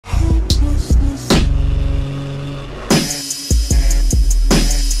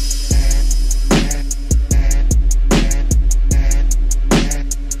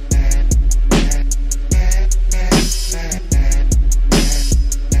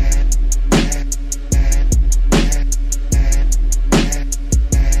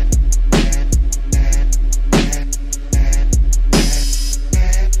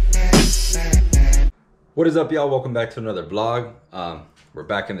What is up, y'all? Welcome back to another vlog. We're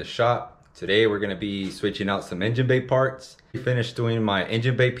back in the shop. Today we're gonna be switching out some engine bay parts. We finished doing my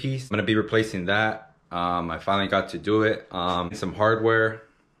engine bay piece. I'm gonna be replacing that. I finally got to do it. Some hardware.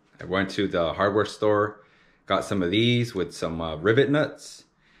 I went to the hardware store, got some of these with some rivet nuts,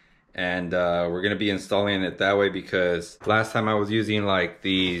 and we're gonna be installing it that way because last time I was using like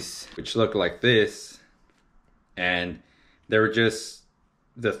these, which look like this, and they were just,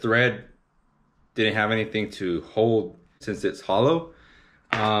 the thread didn't have anything to hold since it's hollow.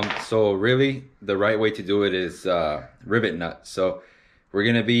 So really the right way to do it is rivet nuts. So we're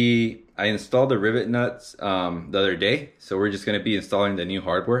gonna be, I installed the rivet nuts the other day, so we're just gonna be installing the new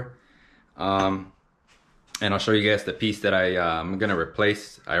hardware. And I'll show you guys the piece that I'm gonna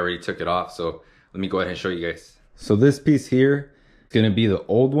replace. I already took it off, so let me go ahead and show you guys. So this piece here is gonna be the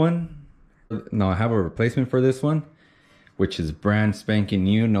old one. No, I have a replacement for this one, which is brand spanking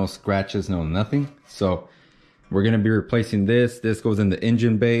new, no scratches, no nothing. So we're gonna be replacing this. This goes in the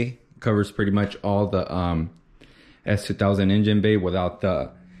engine bay, covers pretty much all the S2000 engine bay without the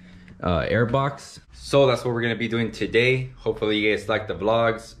air box. So that's what we're gonna be doing today. Hopefully you guys like the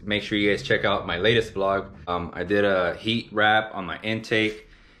vlogs. Make sure you guys check out my latest vlog. I did a heat wrap on my intake.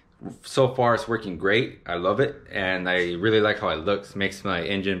 So far it's working great. I love it, and I really like how it looks. Makes my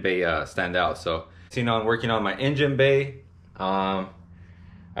engine bay stand out. So working on my engine bay.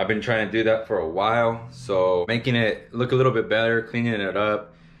 I've been trying to do that for a while, so making it look a little bit better, cleaning it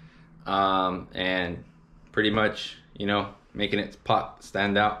up, and pretty much, you know, making it pop,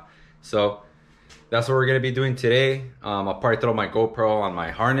 stand out. So that's what we're gonna be doing today. I'll probably throw my GoPro on my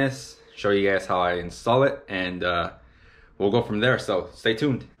harness, show you guys how I install it, and we'll go from there, so stay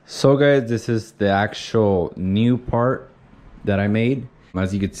tuned. So guys, this is the actual new part that I made.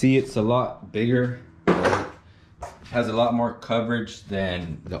 As you can see, it's a lot bigger. Has a lot more coverage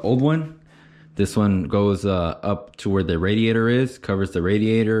than the old one. This one goes up to where the radiator is, covers the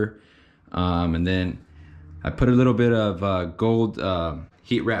radiator, and then I put a little bit of gold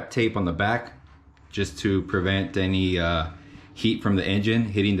heat wrap tape on the back just to prevent any heat from the engine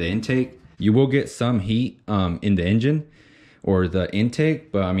hitting the intake. You will get some heat in the engine or the intake,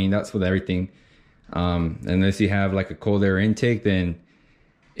 but I mean that's with everything. Unless you have like a cold air intake, then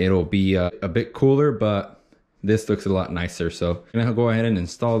it'll be a bit cooler, but this looks a lot nicer. So I'm gonna go ahead and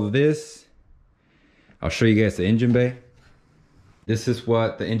install this. I'll show you guys the engine bay. This is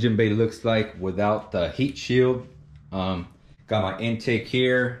what the engine bay looks like without the heat shield. Got my intake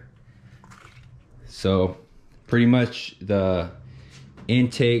here. So pretty much the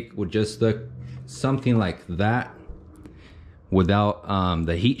intake would just look something like that without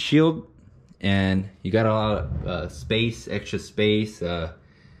the heat shield. And you got a lot of space, extra space,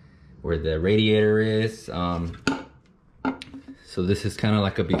 where the radiator is. So this is kind of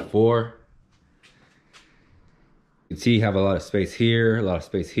like a before. You can see you have a lot of space here, a lot of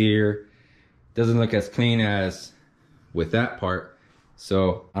space here. Doesn't look as clean as with that part.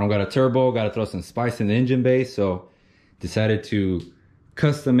 So I don't got a turbo, got to throw some spice in the engine bay, so decided to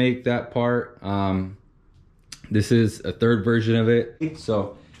custom make that part. This is a third version of it.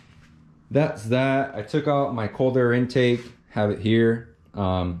 So that's that. I took out my cold air intake, have it here.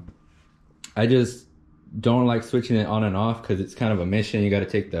 I just don't like switching it on and off because it's kind of a mission. You got to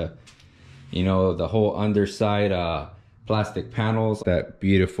take the, you know, the whole underside plastic panels, that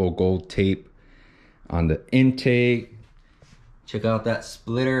beautiful gold tape on the intake. Check out that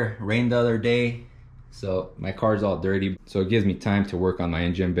splitter, rained the other day, so my car's all dirty, so it gives me time to work on my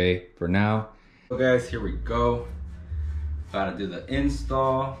engine bay for now. So guys, here we go. Gotta do the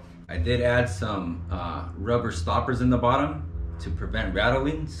install. I did add some rubber stoppers in the bottom to prevent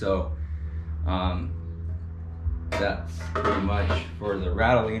rattling, so that's pretty much for the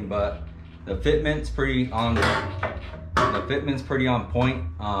rattling, but the fitment's pretty on point.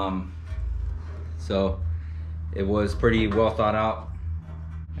 So it was pretty well thought out,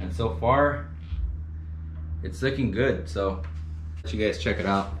 and so far it's looking good, so let you guys check it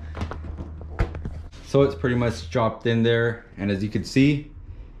out. So it's pretty much dropped in there, and as you can see,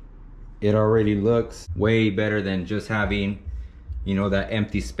 it already looks way better than just having, you know, that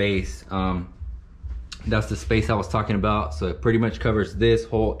empty space. That's the space I was talking about. So it pretty much covers this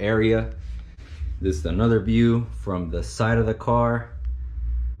whole area. This is another view from the side of the car.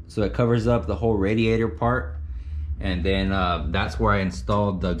 So it covers up the whole radiator part. And then that's where I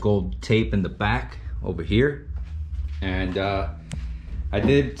installed the gold tape in the back over here. And I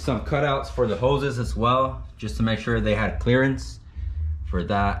did some cutouts for the hoses as well, just to make sure they had clearance for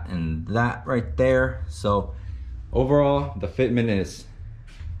that and that right there. So overall, the fitment is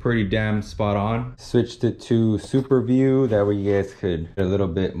pretty damn spot on. Switched it to super view, that way you guys could get a little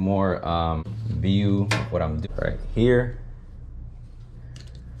bit more view of what I'm doing right here.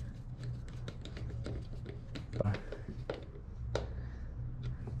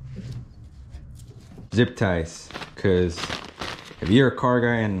 Zip ties, because if you're a car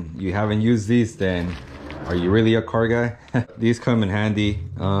guy and you haven't used these, then are you really a car guy? These come in handy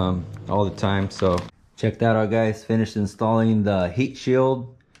all the time. So check that out, guys. Finished installing the heat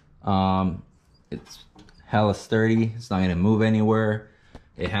shield. It's hella sturdy, it's not gonna move anywhere.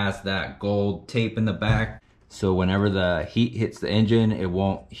 It has that gold tape in the back, so whenever the heat hits the engine, it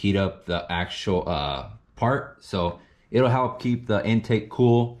won't heat up the actual part, so it'll help keep the intake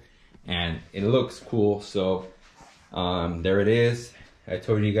cool, and it looks cool. So there it is. I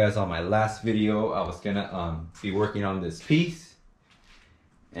told you guys on my last video I was gonna be working on this piece,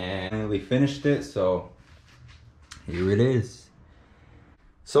 and finally finished it, so here it is.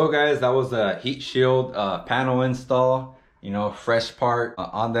 So guys, that was a heat shield panel install, you know, fresh part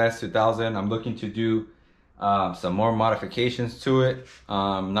on the S2000. I'm looking to do some more modifications to it.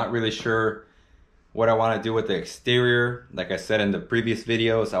 Not really sure what I want to do with the exterior. Like I said in the previous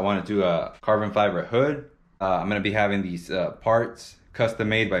videos, I want to do a carbon fiber hood. I'm going to be having these parts custom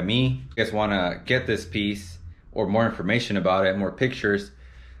made by me. If you guys want to get this piece or more information about it, more pictures,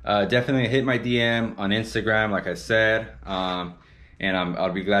 definitely hit my DM on Instagram, like I said. And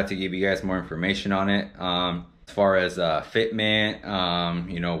I'll be glad to give you guys more information on it. As far as fitment,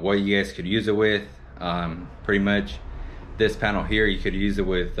 you know, what you guys could use it with. Pretty much this panel here, you could use it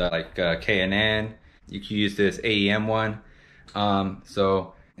with like K&N. You could use this AEM one.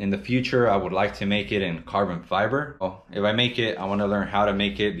 So in the future, I would like to make it in carbon fiber. Well, if I make it, I want to learn how to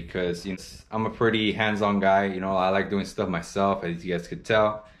make it, because you know, I'm a pretty hands-on guy. You know, I like doing stuff myself, as you guys could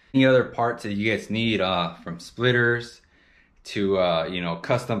tell. Any other parts that you guys need, from splitters to you know,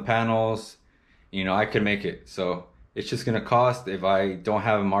 custom panels, you know, I could make it. So it's just gonna cost if I don't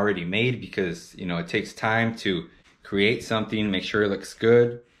have them already made, because you know, it takes time to create something, make sure it looks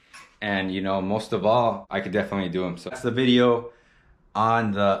good, and you know, most of all, I could definitely do them. So that's the video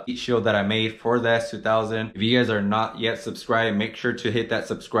on the heat shield that I made for the S2000. If you guys are not yet subscribed, make sure to hit that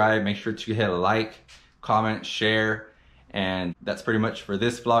subscribe, make sure to hit a like, comment, share, and that's pretty much for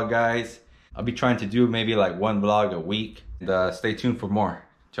this vlog, guys. I'll be trying to do maybe like one vlog a week. And stay tuned for more.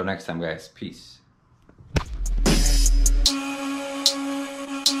 Till next time, guys. Peace.